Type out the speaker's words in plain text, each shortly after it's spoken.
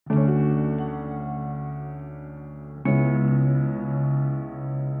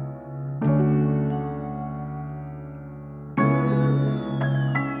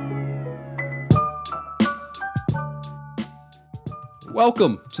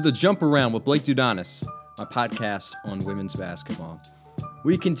Welcome to the Jump Around with Blake Dudonis, my podcast on women's basketball.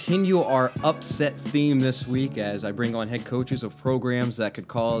 We continue our upset theme this week as I bring on head coaches of programs that could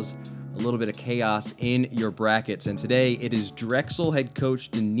cause a little bit of chaos in your brackets. And today it is Drexel head coach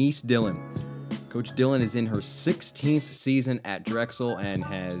Denise Dillon. Coach Dillon is in her 16th season at Drexel and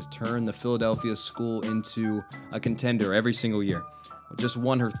has turned the Philadelphia school into a contender every single year. Just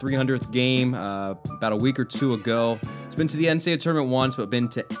won her 300th game about a week or two ago. It's been to the NCAA tournament once, but been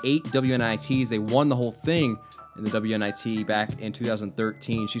to 8 WNITs. They won the whole thing in the WNIT back in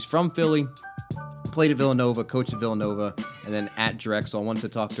 2013. She's from Philly, played at Villanova, coached at Villanova, and then at Drexel. I wanted to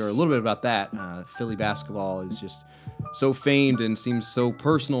talk to her a little bit about that. Philly basketball is just so famed and seems so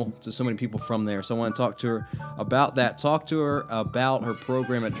personal to so many people from there. So I want to talk to her about that, talk to her about her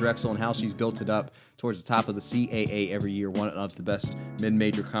program at Drexel and how she's built it up towards the top of the CAA every year, one of the best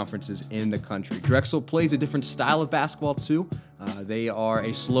mid-major conferences in the country. Drexel plays a different style of basketball too. They are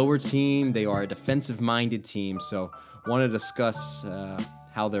a slower team. They are a defensive-minded team. So want to discuss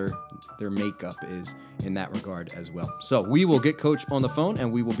how their makeup is in that regard as well. So we will get Coach on the phone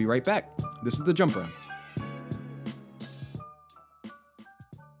and we will be right back. This is the Jump Around.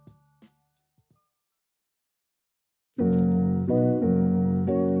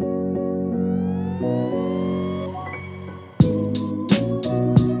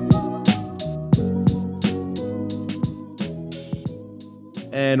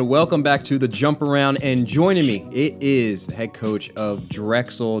 And welcome back to the Jump Around. And joining me, it is the head coach of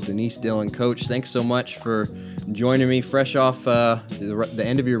Drexel, Denise Dillon. Coach, thanks so much for joining me. Fresh off the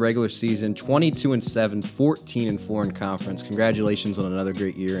end of your regular season, 22-7, 14-4 in conference. Congratulations on another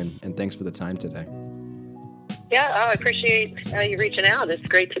great year, and thanks for the time today. Yeah, I appreciate you reaching out. It's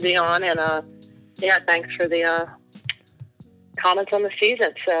great to be on, and thanks for the comments on the season.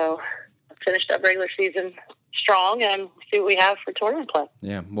 So I finished up regular season strong and see what we have for tournament play.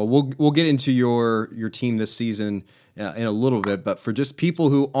 Yeah, well, we'll get into your team this season in a little bit, but for just people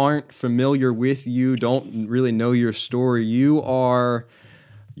who aren't familiar with you, don't really know your story, you're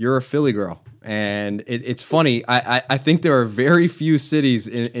a Philly girl. And it's funny, I think there are very few cities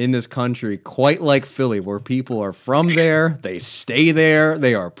in this country quite like Philly where people are from there, they stay there,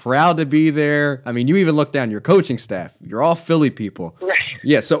 they are proud to be there. I mean, you even look down your coaching staff, you're all Philly people. Right.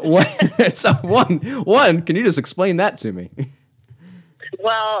 Yeah, so one, can you just explain that to me?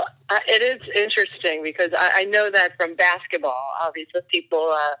 Well, it is interesting because I know that from basketball, obviously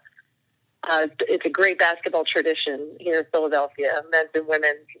people, it's a great basketball tradition here in Philadelphia, men's and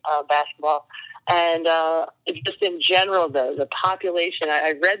women's basketball. And just in general, though, the population,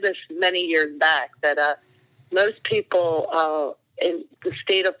 I read this many years back, that most people in the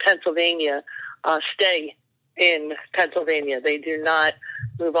state of Pennsylvania stay in Pennsylvania. They do not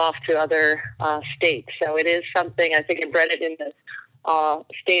move off to other states. So it is something, I think, embedded in the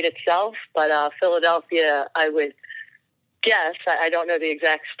state itself. But Philadelphia, I would guess, I don't know the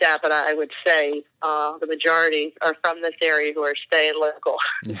exact stat, but I would say the majority are from this area who are staying local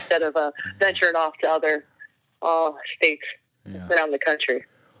instead of venturing off to other states around the country.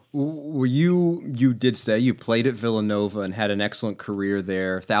 Well, you did stay. You played at Villanova and had an excellent career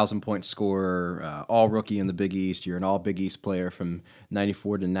there, 1,000-point scorer, all rookie in the Big East. You're an all Big East player from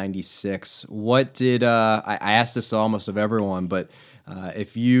 94 to 96. What did I asked this to almost of everyone, but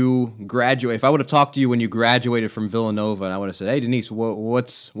if I would have talked to you when you graduated from Villanova and I would have said, hey, Denise,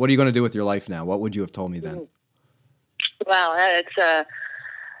 what are you going to do with your life now? What would you have told me then? Wow,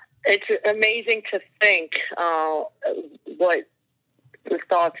 it's amazing to think what the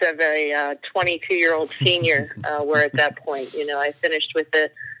thoughts of a 22-year-old senior were at that point. You know, I finished with a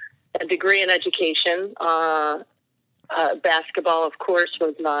degree in education. Basketball, of course,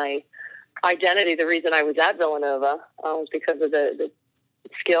 was my identity. The reason I was at Villanova was because of the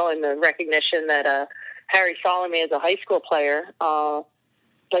skill and the recognition that Harry saw in me as a high school player.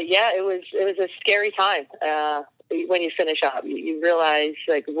 But yeah, it was a scary time when you finish up. You realize,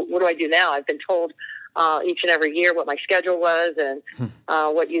 like, what do I do now? I've been told each and every year what my schedule was and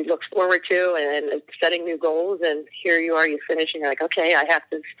what you look forward to and setting new goals. And here you are, you finish, and you're like, okay, I have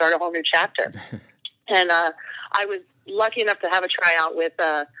to start a whole new chapter. And I was lucky enough to have a tryout with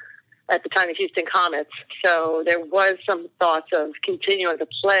at the time the Houston Comets. So there was some thoughts of continuing to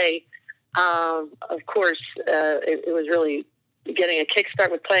play. Of course, it was really getting a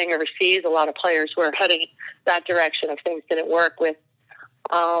kickstart with playing overseas. A lot of players were heading that direction if things didn't work with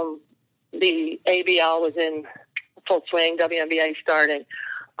the ABL was in full swing, WNBA starting.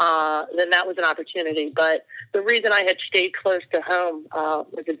 Then that was an opportunity. But the reason I had stayed close to home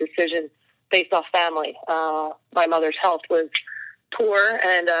was a decision based off family. My mother's health was poor,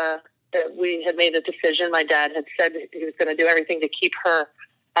 and we had made a decision. My dad had said he was going to do everything to keep her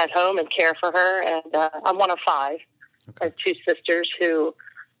at home and care for her. And I'm one of five. Okay. I have two sisters who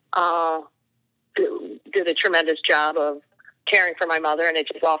did a tremendous job of caring for my mother, and it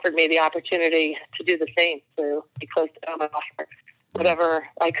just offered me the opportunity to do the same, to be close to home and offer whatever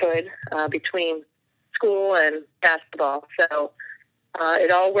I could between school and basketball. So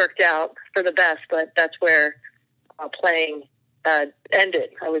it all worked out for the best, but that's where playing ended.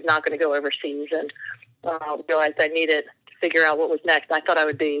 I was not going to go overseas, and realized I needed to figure out what was next. I thought I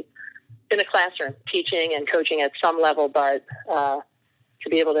would be in a classroom teaching and coaching at some level, but to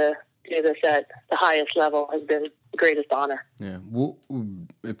be able to do this at the highest level has been the greatest honor. Yeah. Well,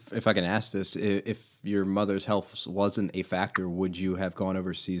 if I can ask this, if your mother's health wasn't a factor, would you have gone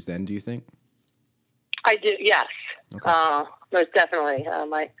overseas then, do you think? I do, yes. Okay. Most definitely.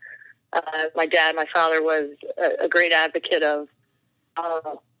 My dad, my father was a great advocate of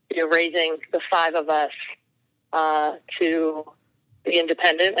raising the five of us to be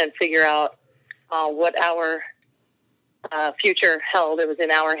independent and figure out what our future held. It was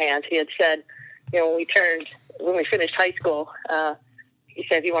in our hands. He had said, when we finished high school, he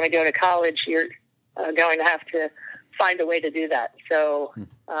said, if you want to go to college, you're going to have to find a way to do that. So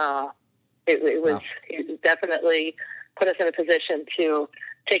it definitely put us in a position to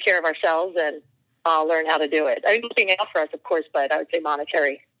take care of ourselves and learn how to do it. I mean, looking out for us, of course, but I would say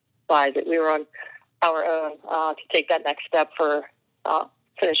monetary wise, that we were on our own to take that next step for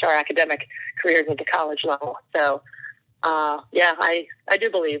finish our academic careers at the college level. So, I do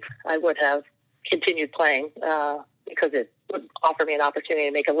believe I would have continued playing because it would offer me an opportunity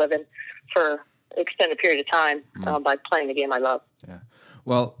to make a living for an extended period of time by playing the game I love. Yeah.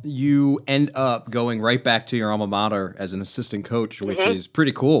 Well, you end up going right back to your alma mater as an assistant coach, which is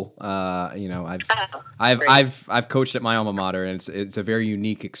pretty cool. I've coached at my alma mater, and it's a very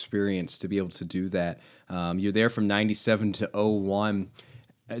unique experience to be able to do that. You're there from 97 to 01.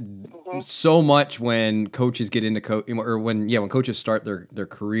 So much when coaches get into when coaches start their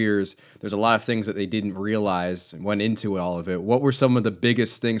careers, there's a lot of things that they didn't realize went into all of it. What were some of the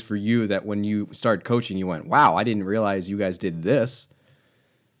biggest things for you that when you started coaching, you went, wow, I didn't realize you guys did this?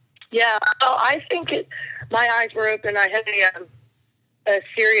 Yeah, well, I think my eyes were open. I had a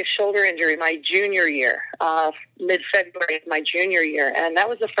serious shoulder injury my junior year, mid-February of my junior year, and that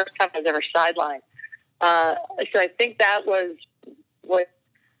was the first time I was ever sidelined. So I think that was what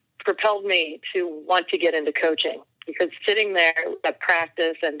propelled me to want to get into coaching, because sitting there at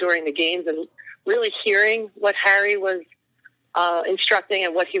practice and during the games and really hearing what Harry was instructing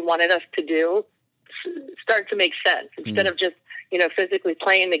and what he wanted us to do started to make sense. Instead of just physically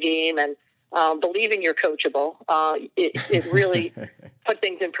playing the game and believing you're coachable, it really put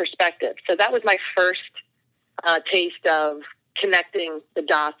things in perspective. So that was my first taste of connecting the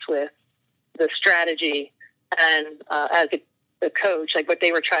dots with the strategy and as the coach, like what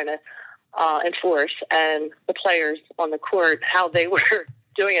they were trying to enforce, and the players on the court, how they were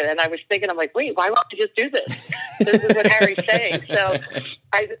doing it. And I was thinking, I'm like, wait, why won't you just do this? This is what Harry's saying. So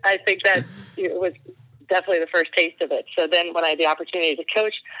I think that it was definitely the first taste of it. So then when I had the opportunity to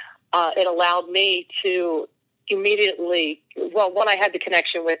coach, it allowed me to immediately, one, I had the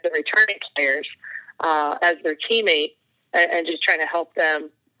connection with the returning players as their teammate, and just trying to help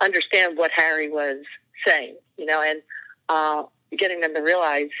them understand what Harry was saying, and getting them to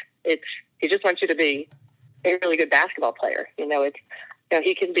realize he just wants you to be a really good basketball player.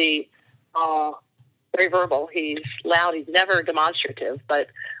 He can be very verbal. He's loud. He's never demonstrative, but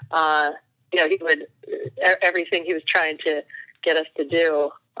he would, everything he was trying to get us to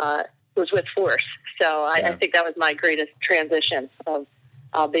do was with force. So I think that was my greatest transition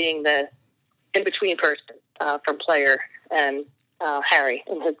of being the in-between person from player and Harry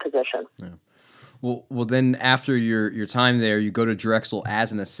in his position. Yeah. Well, then after your time there, you go to Drexel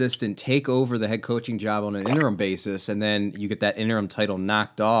as an assistant, take over the head coaching job on an interim basis, and then you get that interim title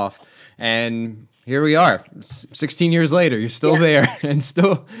knocked off. And here we are, 16 years later. You're still there and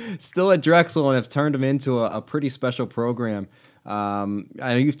still at Drexel, and have turned them into a pretty special program. I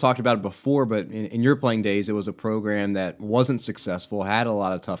know you've talked about it before, but in your playing days, it was a program that wasn't successful, had a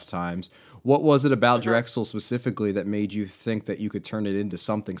lot of tough times. What was it about Drexel specifically that made you think that you could turn it into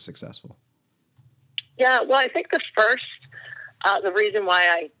something successful? Yeah, well, I think the reason why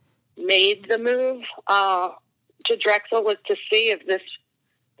I made the move to Drexel was to see if this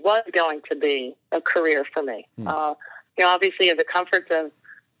was going to be a career for me. Obviously, in the comforts of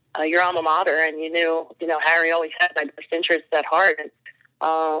your alma mater, and you knew Harry always had my best interests at heart, and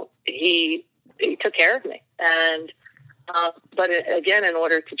he took care of me. And but again, in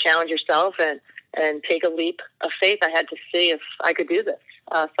order to challenge yourself and take a leap of faith, I had to see if I could do this.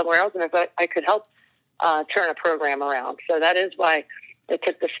 somewhere else, and if I could help turn a program around. So that is why I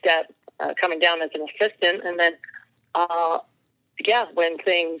took the step coming down as an assistant. And then, when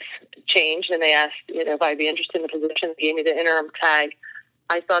things changed and they asked, if I'd be interested in the position, they gave me the interim tag.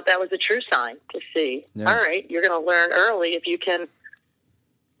 I thought that was a true sign to see, all right, you're going to learn early if you can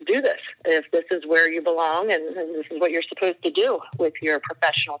do this, if this is where you belong and this is what you're supposed to do with your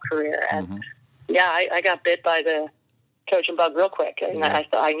professional career. And I got bit by the coaching bug real quick. And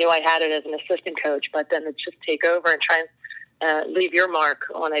I knew I had it as an assistant coach, but then it's just take over and try and leave your mark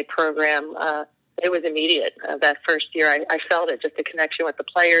on a program. It was immediate. That first year, I felt it, just the connection with the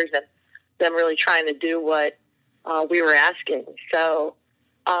players and them really trying to do what we were asking. So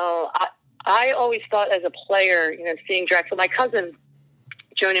I always thought as a player, seeing Drexel, my cousin,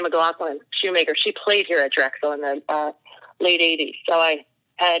 Joni McLaughlin, Shoemaker, she played here at Drexel in the late 80s. So I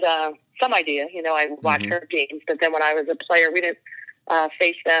had some idea, I watched her games, but then when I was a player, we didn't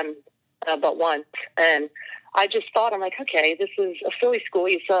face them but once. And I just thought, I'm like, okay, this is a Philly school.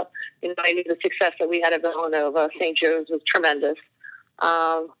 You saw, I knew the success that we had at Villanova. St. Joe's was tremendous.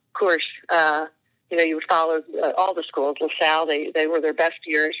 Of course, you would follow all the schools. LaSalle, they were their best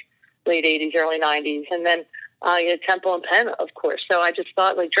years, late 80s, early 90s. And then you had Temple and Penn, of course. So I just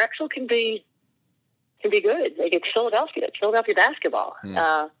thought, like, Drexel can be good. Like, it's Philadelphia basketball.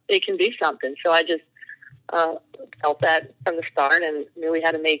 It can be something. So I just felt that from the start and knew we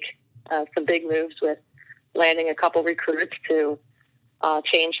had to make some big moves with landing a couple recruits to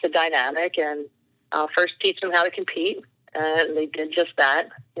change the dynamic and first teach them how to compete. And they did just that,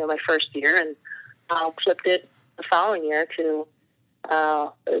 my first year, and flipped it the following year to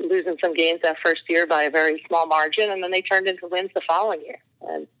losing some games that first year by a very small margin, and then they turned into wins the following year.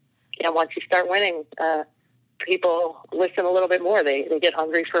 And once you start winning, people listen a little bit more. They get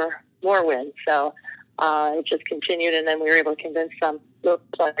hungry for more wins. So it just continued, and then we were able to convince some local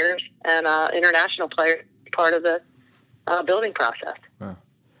players and international players part of the building process. Wow.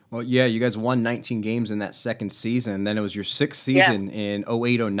 Well, yeah, you guys won 19 games in that second season, and then it was your sixth season in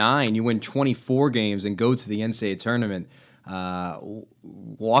 08-09. You win 24 games and go to the NCAA tournament.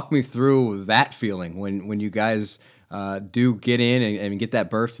 Walk me through that feeling when you guys do get in and get that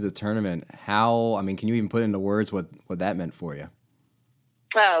berth to the tournament. Can you even put into words what that meant for you?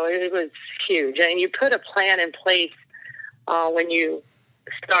 Oh, it was huge. And you put a plan in place when you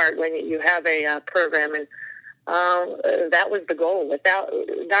start, when you have a program, and that was the goal. Without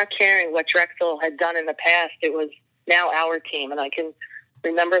not caring what Drexel had done in the past, it was now our team. And I can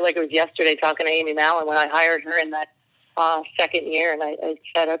remember like it was yesterday talking to Amy Mallon when I hired her in that second year, and I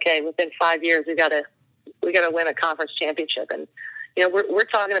said, okay, within 5 years we got to win a conference championship. And we're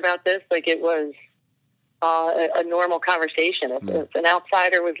talking about this like it was a normal conversation. If an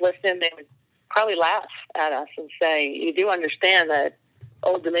outsider was listening, they would probably laugh at us and say, you do understand that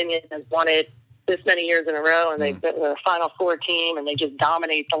Old Dominion has won it this many years in a row, and they've been a Final Four team, and they just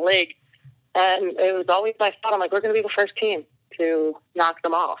dominate the league. And it was always my thought, I'm like, we're going to be the first team to knock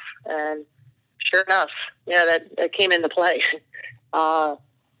them off. And sure enough, that came into play. So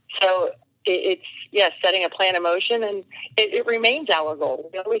it's setting a plan in motion, and it remains our goal.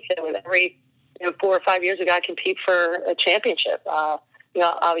 We always say with every 4 or 5 years, we got to compete for a championship.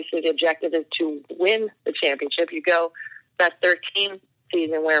 Obviously the objective is to win the championship. You go that 13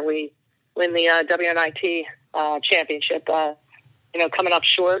 season where we win the WNIT championship, coming up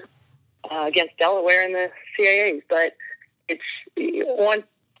short against Delaware in the CAAs. But it's on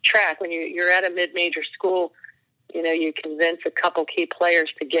track. When you're at a mid-major school, you convince a couple key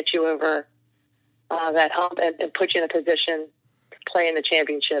players to get you over that hump and put you in a position to play in the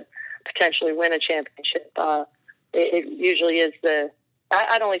championship, potentially win a championship. It usually is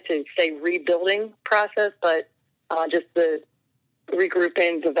I don't like to say rebuilding process, but just the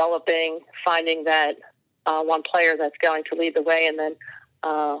regrouping, developing, finding that one player that's going to lead the way, and then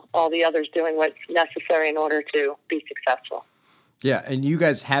all the others doing what's necessary in order to be successful. Yeah, and you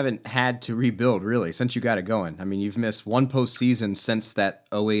guys haven't had to rebuild, really, since you got it going. I mean, you've missed one postseason since that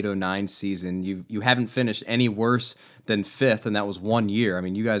 08-09 season. You haven't finished any worse than fifth, and that was 1 year. I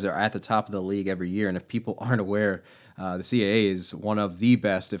mean, you guys are at the top of the league every year, and if people aren't aware, the CAA is one of the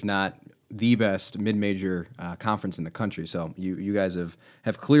best, if not the best, mid-major conference in the country. So you guys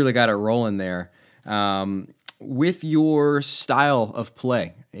have clearly got it rolling there. With your style of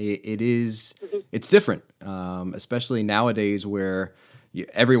play, it's different, especially nowadays where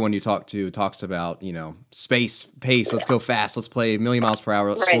everyone you talk to talks about, space, pace, let's go fast, let's play 1,000,000 miles per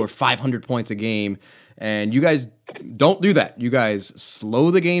hour, let's score 500 points a game. And you guys don't do that. You guys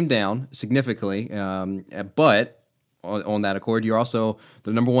slow the game down significantly, but on that accord. You're also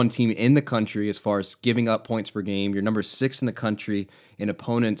the number 1 team in the country as far as giving up points per game. You're number 6 in the country in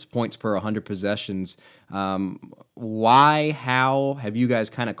opponents' points per 100 possessions. How have you guys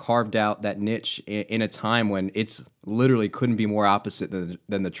kind of carved out that niche in a time when it's literally couldn't be more opposite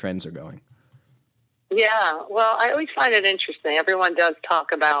than the trends are going? Yeah, well, I always find it interesting. Everyone does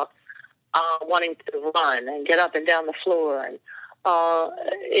talk about wanting to run and get up and down the floor, and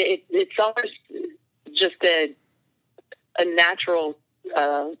it's almost just a natural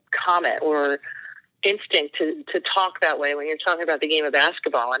comment or instinct to talk that way when you're talking about the game of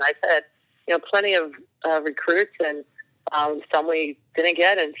basketball. And I've had plenty of recruits, and some we didn't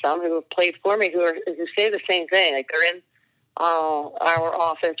get, and some who have played for me who say the same thing. Like, they're in our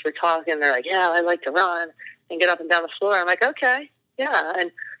office, we're talking, they're like, yeah, I like to run and get up and down the floor. I'm like, okay, yeah.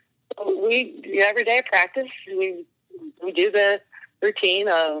 And every day at practice, we do the routine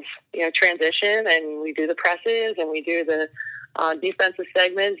of transition, and we do the presses, and we do the defensive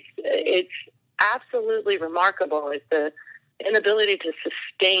segments. It's absolutely remarkable. It's the inability to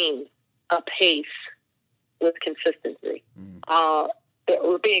sustain a pace with consistency,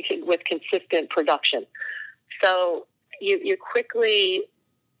 with consistent production. So you quickly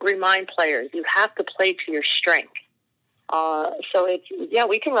remind players you have to play to your strength. So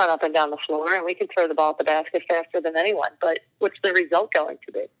we can run up and down the floor, and we can throw the ball at the basket faster than anyone, but what's the result going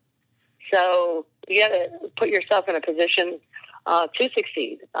to be? So you got to put yourself in a position to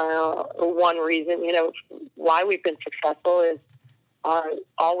succeed. One reason, why we've been successful is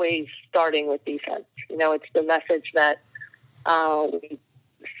always starting with defense. It's the message that we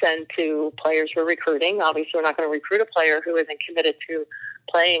send to players we're recruiting. Obviously, we're not going to recruit a player who isn't committed to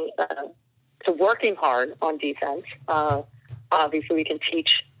playing, to working hard on defense. Obviously, we can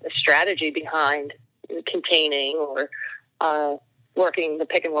teach a strategy behind containing or working the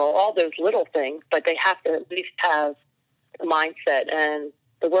pick and roll, all those little things, but they have to at least have the mindset and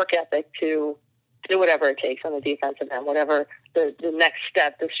the work ethic to do whatever it takes on the defensive end, whatever the next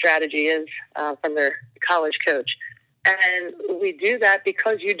step, the strategy is from their college coach. And we do that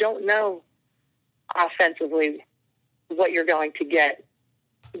because you don't know offensively what you're going to get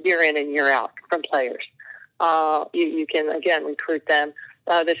year in and year out from players. You can, again, recruit them.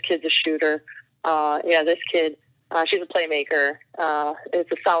 This kid's a shooter. This kid, she's a playmaker.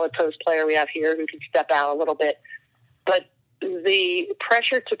 It's a solid post player we have here who can step out a little bit. But the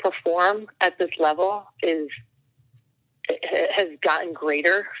pressure to perform at this level has gotten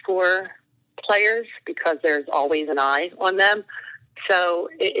greater for players because there's always an eye on them. So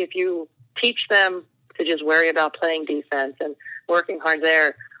if you teach them to just worry about playing defense and working hard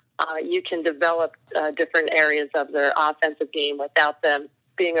there, you can develop different areas of their offensive game without them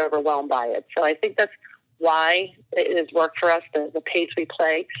being overwhelmed by it. So I think that's why it has worked for us, the pace we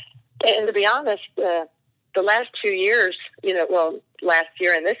play. And to be honest, the last 2 years, last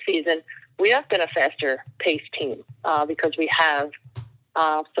year and this season, we have been a faster paced team because we have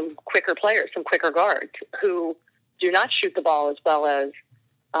some quicker players, some quicker guards who do not shoot the ball as well as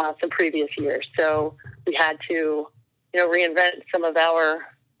some previous years. So we had to, reinvent some of our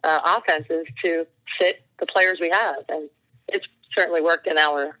offenses to fit the players we have. And it's certainly worked in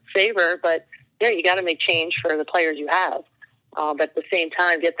our favor, but you got to make change for the players you have. But at the same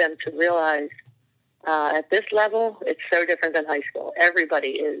time, get them to realize at this level, it's so different than high school.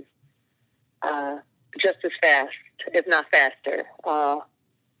 Everybody is just as fast, if not faster,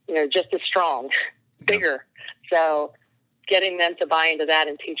 just as strong, bigger. So getting them to buy into that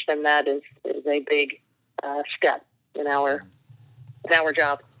and teach them that is a big step in our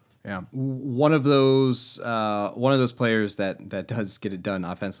job. Yeah, one of those players that does get it done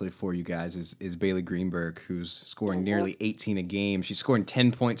offensively for you guys is Bailey Greenberg, who's scoring nearly 18 a game. She's scoring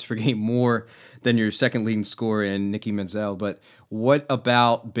 10 points per game more than your second leading scorer in Nikki Menzel. But what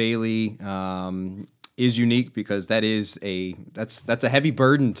about Bailey is unique, because that's a heavy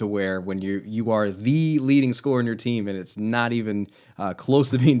burden to wear when you are the leading scorer in your team, and it's not even close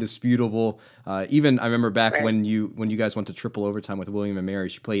to being disputable. Even I remember back when you guys went to triple overtime with William and Mary,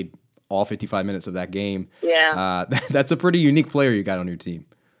 she played all 55 minutes of that game. Yeah, that's a pretty unique player you got on your team.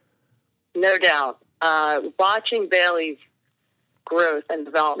 No doubt. Watching Bailey's growth and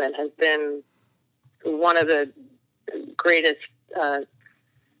development has been one of the greatest.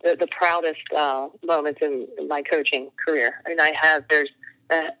 The proudest moments in my coaching career. I mean, there's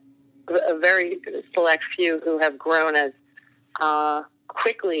a very select few who have grown as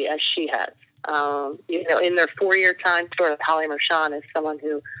quickly as she has. In their 4-year time, sort of Holly Mershon is someone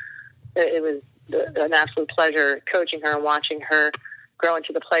who it was an absolute pleasure coaching her and watching her grow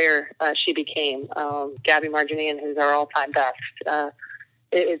into the player she became. Gabby Marginian, who's our all-time best.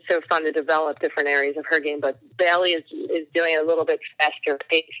 it's so fun to develop different areas of her game. But Bailey is doing a little bit faster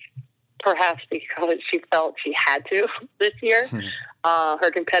pace, perhaps because she felt she had to this year.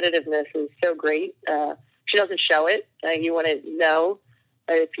 Her competitiveness is so great. She doesn't show it. You wouldn't know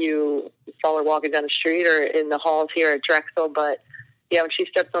if you saw her walking down the street or in the halls here at Drexel. But yeah, when she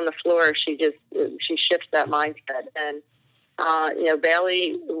steps on the floor, she shifts that mindset. And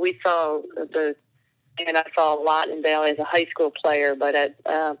Bailey, I saw a lot in Bailey as a high school player, but at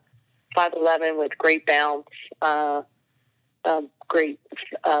 5'11" with great bounce, great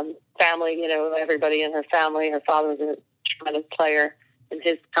family. Everybody in her family. Her father was a tremendous player in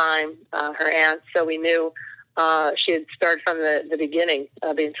his time. Her aunt, so we knew she had started from the beginning,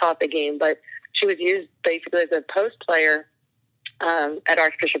 being taught the game. But she was used basically as a post player at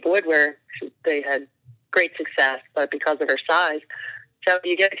Archbishop Wood, where they had great success, but because of her size. So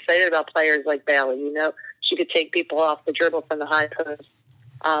you get excited about players like Bailey. She could take people off the dribble from the high post.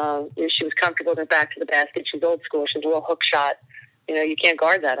 She was comfortable with her back to the basket. She's old school. She's a little hook shot. You can't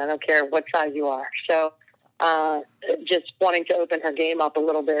guard that. I don't care what size you are. So just wanting to open her game up a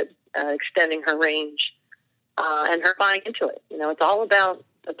little bit, extending her range, and her buying into it. It's all about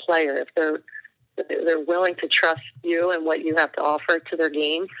the player. If they're willing to trust you and what you have to offer to their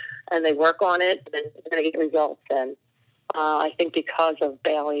game, and they work on it, then they're going to get results. And I think because of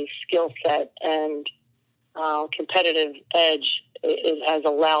Bailey's skill set and competitive edge, it has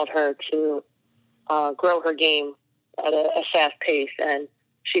allowed her to grow her game at a fast pace. And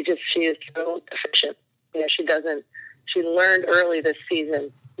she is so efficient. She learned early this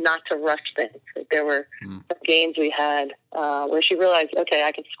season not to rush things. Like there were games we had where she realized, okay,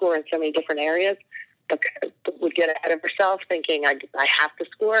 I can score in so many different areas, but would get ahead of herself thinking I have to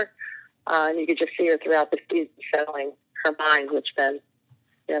score. And you could just see her throughout the season settling her mind, which then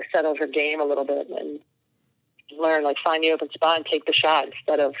settles her game a little bit, and learn, find the open spot and take the shot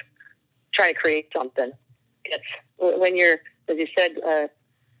instead of trying to create something. When you're, as you said,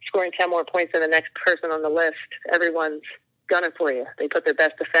 scoring 10 more points than the next person on the list, everyone's gunning for you. They put their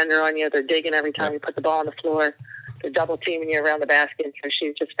best defender on you. They're digging every time you put the ball on the floor. They're double teaming you around the basket. So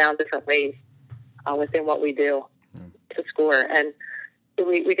she's just found different ways within what we do to score. And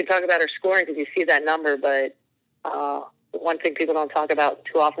we can talk about her scoring because you see that number, but one thing people don't talk about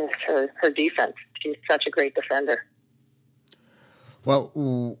too often is her defense. She's such a great defender. Well,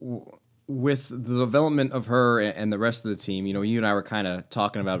 with the development of her and the rest of the team, you and I were kind of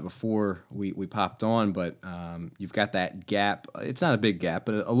talking about it before we popped on, but you've got that gap. It's not a big gap,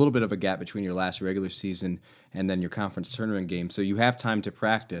 but a little bit of a gap between your last regular season and then your conference tournament game. So you have time to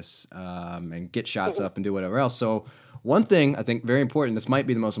practice and get shots up and do whatever else. So one thing I think very important, this might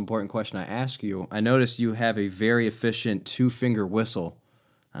be the most important question I ask you. I noticed you have a very efficient 2-finger whistle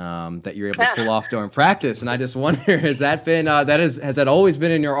that you're able to pull off during practice, and I just wonder, has that been has that always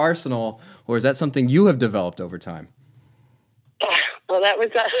been in your arsenal, or is that something you have developed over time? Well, that was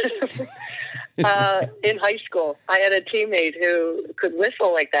in high school. I had a teammate who could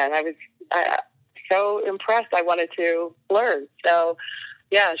whistle like that. I was so impressed. I wanted to learn. So,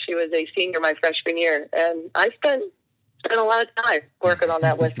 yeah, she was a senior my freshman year, and I spent a lot of time working on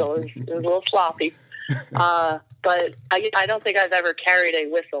that whistle. It was a little sloppy. But I don't think I've ever carried a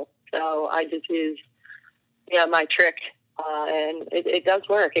whistle, so I just use my trick, and it does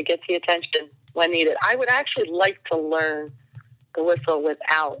work. It gets the attention when needed. I would actually like to learn the whistle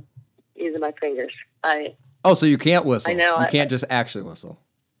without using my fingers. So you can't whistle? I know. You can't just actually whistle?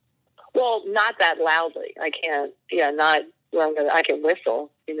 Well, not that loudly. I can't. Not where I can whistle,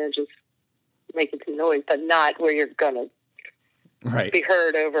 just making some noise, but not where you're going to be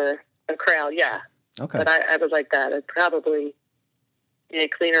heard over a crowd. Yeah. Okay. But I was like that. It's probably a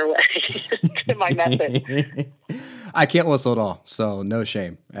cleaner way to my method. I can't whistle at all, so no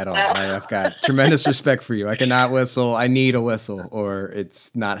shame at all. I've got tremendous respect for you. I cannot whistle. I need a whistle, or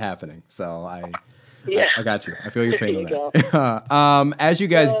it's not happening. So I got you. I feel your pain on that. As you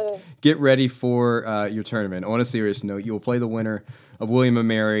guys get ready for your tournament, on a serious note, you will play the winner of William &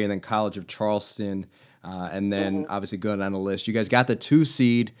 Mary and then College of Charleston, and then obviously going down the list. You guys got the 2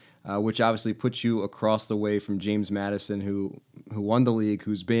 seed. Which obviously puts you across the way from James Madison, who won the league,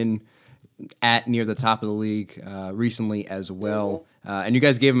 who's been at near the top of the league recently as well. And you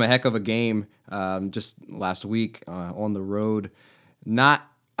guys gave him a heck of a game just last week on the road.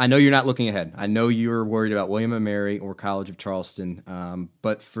 I know you're not looking ahead. I know you're worried about William & Mary or College of Charleston.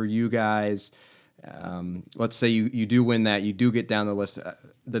 But for you guys, let's say you do win that, you do get down the list.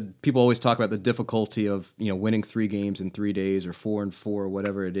 The people always talk about the difficulty of winning 3 games in 3 days or 4 and 4,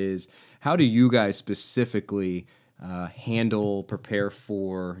 whatever it is. How do you guys specifically handle, prepare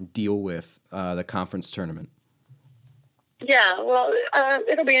for, deal with the conference tournament? Yeah, well,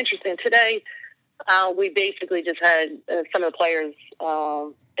 it'll be interesting. Today, we basically just had some of the players,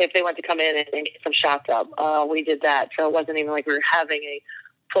 if they want to come in and get some shots up, we did that. So it wasn't even like we were having a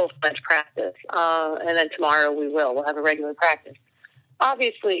full-fledged practice. And then tomorrow we'll have a regular practice.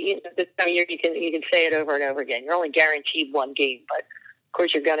 Obviously, this time of year you can say it over and over again. You're only guaranteed one game, but of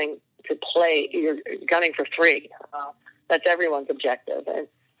course you're gunning to play. You're gunning for 3. That's everyone's objective,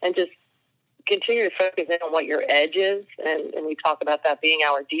 and just continue to focus in on what your edge is, and we talk about that being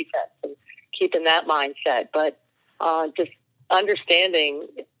our defense and keeping that mindset. But just understanding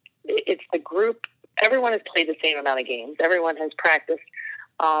it's the group. Everyone has played the same amount of games. Everyone has practiced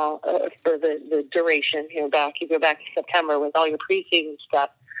for the duration. You go back to September with all your preseason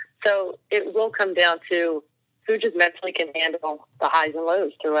stuff. So it will come down to who just mentally can handle the highs and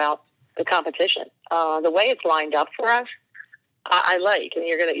lows throughout the competition. The way it's lined up for us, I like, and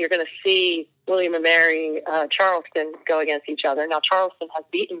you're gonna see William and Mary, Charleston go against each other. Now Charleston has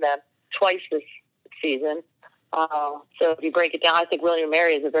beaten them twice this season. So if you break it down, I think William and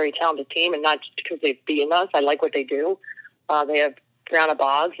Mary is a very talented team, and not just because they've beaten us. I like what they do. They have Brianna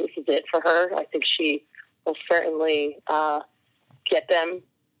Boggs. This is it for her. I think she will certainly get them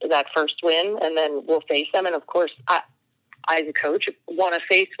that first win, and then we'll face them. And of course, I as a coach, want to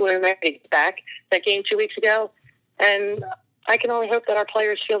face William and Mary back that game 2 weeks ago, and I can only hope that our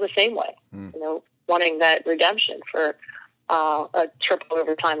players feel the same way, wanting that redemption for a triple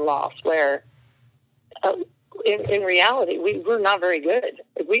overtime loss where in reality, we're not very good.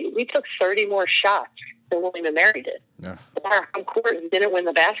 We took 30 more shots than William and Mary did. Yeah. Our home court didn't win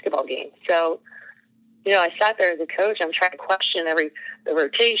the basketball game. So, I sat there as a coach. I'm trying to question the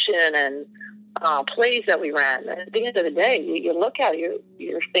rotation and plays that we ran. And at the end of the day, you look at it,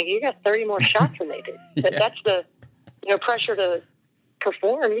 you're thinking, you got 30 more shots than they did. Yeah. That's the pressure to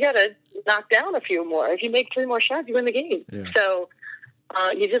perform. You got to knock down a few more. If you make 3 more shots, you win the game. Yeah. So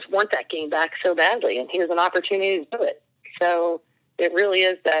you just want that game back so badly, and here's an opportunity to do it. So it really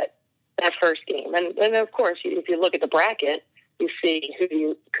is that first game. And of course, if you look at the bracket, you see who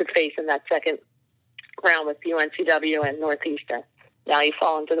you could face in that second round with UNCW and Northeastern. Now you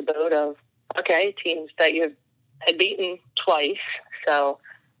fall into the boat of, okay, teams that you had beaten twice. So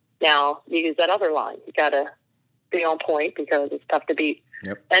now you use that other line. You got to be on point because it's tough to beat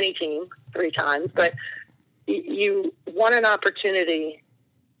any team 3 times. But you want an opportunity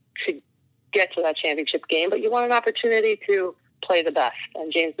to get to that championship game, but you want an opportunity to play the best.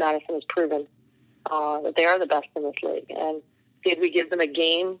 And James Madison has proven that they are the best in this league. And did we give them a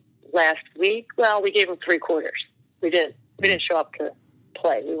game last week? Well, we gave them 3 quarters. We didn't show up to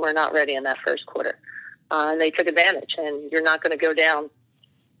play. We were not ready in that first quarter. And they took advantage. And you're not going to go down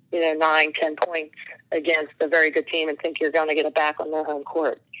 9-10 points against a very good team and think you're going to get it back on their home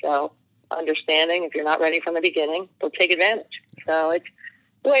court. So understanding if you're not ready from the beginning, they'll take advantage. So it's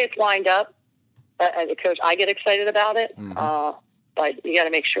the way it's lined up. As a coach, I get excited about it. Mm-hmm. But you got to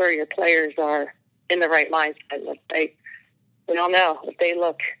make sure your players are in the right mindset. We don't know if they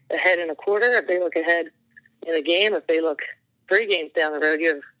look ahead in a quarter, if they look ahead in a game, if they look 3 games down the road,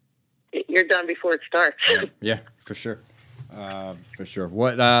 you're done before it starts. Yeah, for sure. For sure.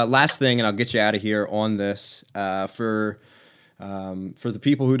 What last thing, and I'll get you out of here on this. For the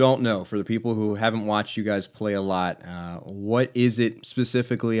people who don't know, for the people who haven't watched you guys play a lot, what is it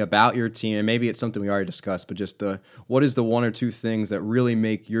specifically about your team? And maybe it's something we already discussed, but just what is the 1 or 2 things that really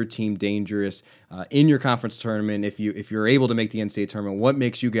make your team dangerous in your conference tournament? If you're able to make the NCAA tournament, what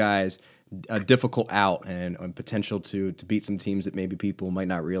makes you guys a difficult out and potential to beat some teams that maybe people might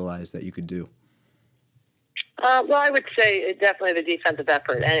not realize that you could do? Well, I would say definitely the defensive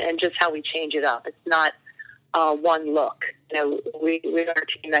effort and just how we change it up. It's not one look. We are a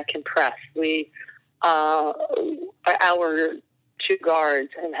team that can press. Our 2 guards,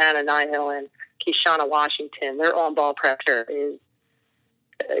 and Hannah Nihill and Keishana Washington, their on-ball pressure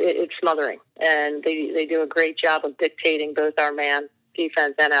it's smothering. And they do a great job of dictating both our man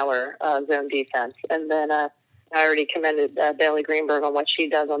defense and our zone defense. And then I already commended Bailey Greenberg on what she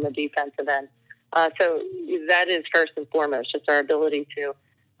does on the defensive end. So that is first and foremost, just our ability to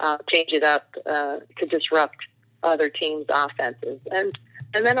change it up to disrupt other teams' offenses. And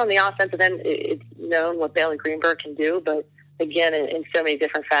then on the offensive end, it's known what Bailey Greenberg can do, but again, in so many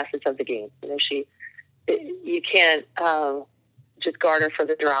different facets of the game. You can't just guard her for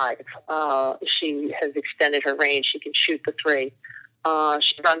the drive. She has extended her range. She can shoot the 3.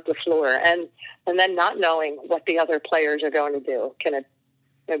 She runs the floor. And then not knowing what the other players are going to do. Can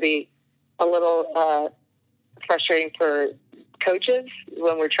it be a little frustrating for coaches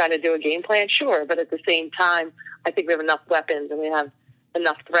when we're trying to do a game plan? Sure, but at the same time, I think we have enough weapons and we have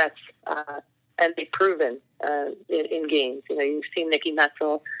enough threats, and they've proven in games. You've seen Nikki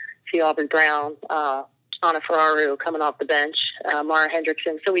Metzel, see Aubrey Brown, Anna Ferraru coming off the bench, Mara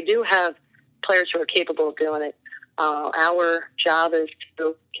Hendrickson. So we do have players who are capable of doing it. Our job is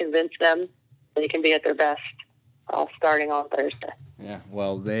to convince them they can be at their best starting on Thursday. Yeah,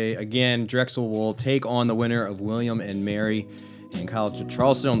 well, Drexel will take on the winner of William and Mary in College of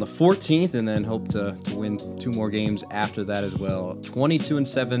Charleston on the 14th, and then hope to win 2 more games after that as well.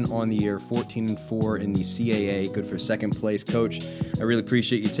 22-7 on the year, 14-4 in the CAA. Good for second place. Coach, I really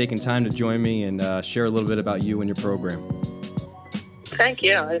appreciate you taking time to join me and share a little bit about you and your program. Thank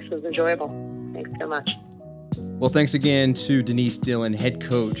you. This was enjoyable. Thanks so much. Well, thanks again to Denise Dillon, head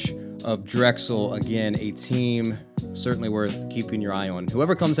coach of Drexel. Again, a team certainly worth keeping your eye on.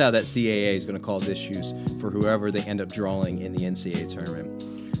 Whoever comes out of that CAA is going to cause issues for whoever they end up drawing in the NCAA tournament.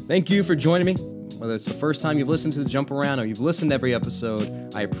 Thank you for joining me. Whether it's the first time you've listened to the Jump Around or you've listened to every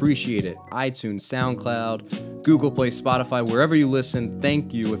episode, I appreciate it. iTunes, SoundCloud, Google Play, Spotify, wherever you listen,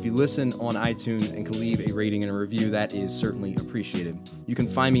 thank you. If you listen on iTunes and can leave a rating and a review, that is certainly appreciated. You can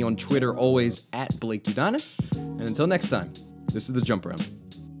find me on Twitter always at Blake Dudonis. And until next time, this is the Jump Around.